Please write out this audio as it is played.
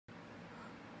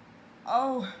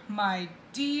Oh, my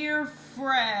dear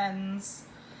friends.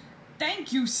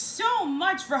 Thank you so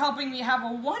much for helping me have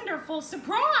a wonderful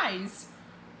surprise.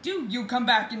 Do you come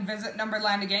back and visit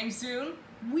Numberland again soon?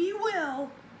 We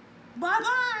will.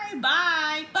 Bye-bye.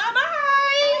 Bye.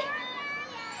 Bye-bye.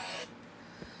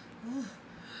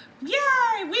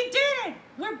 Yay, we did it.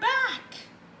 We're back.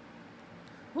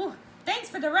 Ooh, thanks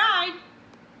for the ride.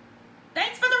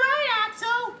 Thanks for the ride,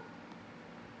 Axel.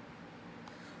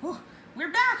 Ooh,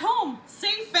 we're back home,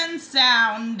 safe and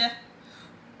sound.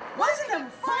 Wasn't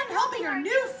it fun helping our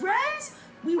new friends?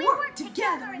 We worked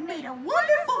together and made a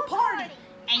wonderful party.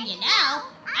 And you know,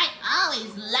 I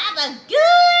always love a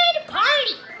good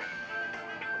party.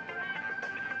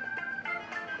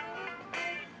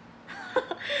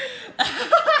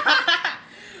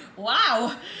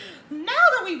 Wow, now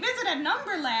that we visited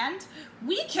Numberland,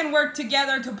 we can work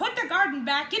together to put the garden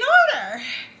back in order.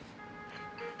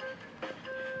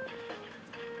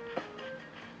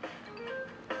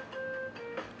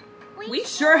 We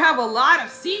sure have a lot of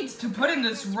seeds to put in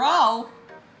this row.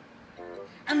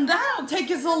 And that'll take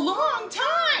us a long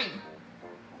time.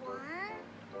 1,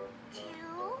 2,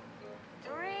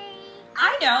 3.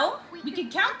 I know. We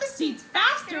can count the seeds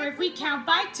faster if we count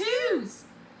by twos.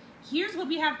 Here's what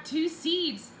we have: 2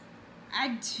 seeds.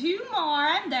 Add 2 more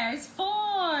and there's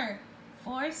 4.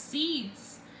 4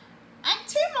 seeds. Add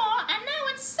 2 more and now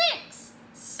it's 6.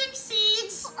 6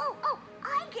 seeds. Oh,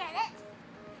 I get it.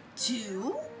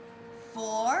 2,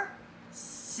 4,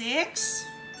 6.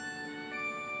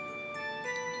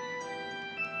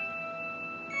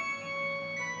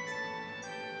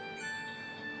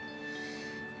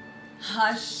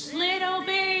 Hush, little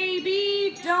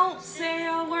baby, don't say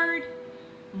a word.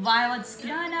 Violet's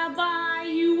gonna buy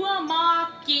you a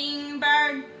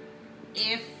mockingbird.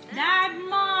 If that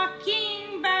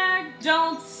mockingbird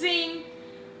don't sing,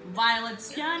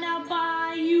 Violet's gonna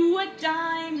buy you a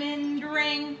diamond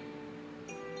ring.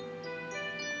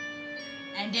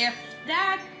 And if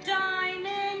that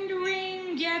diamond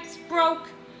ring gets broke,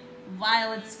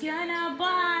 Violet's gonna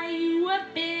buy you a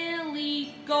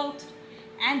billy goat.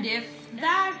 And if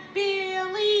that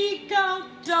billy goat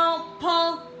don't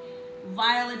pull,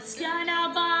 Violet's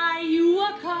gonna buy you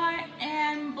a cart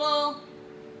and bull.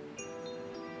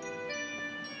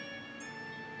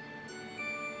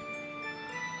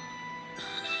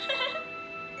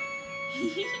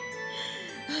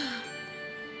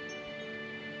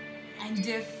 And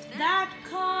if that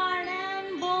cart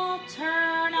and bull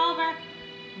turn over,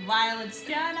 Violet's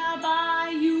gonna buy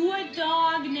you a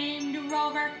dog named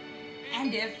Rover.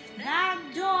 And if that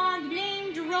dog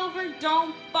named Rover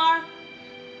don't bark,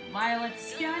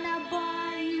 Violet's gonna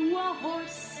buy you a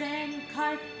horse and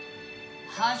cart.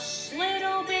 Hush,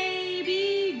 little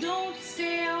baby, don't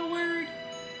say a word.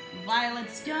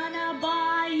 Violet's gonna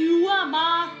buy you a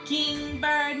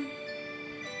mockingbird.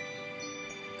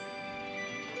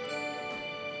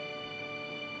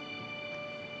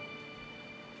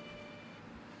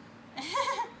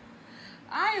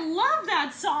 I love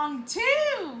that song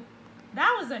too.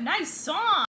 That was a nice song.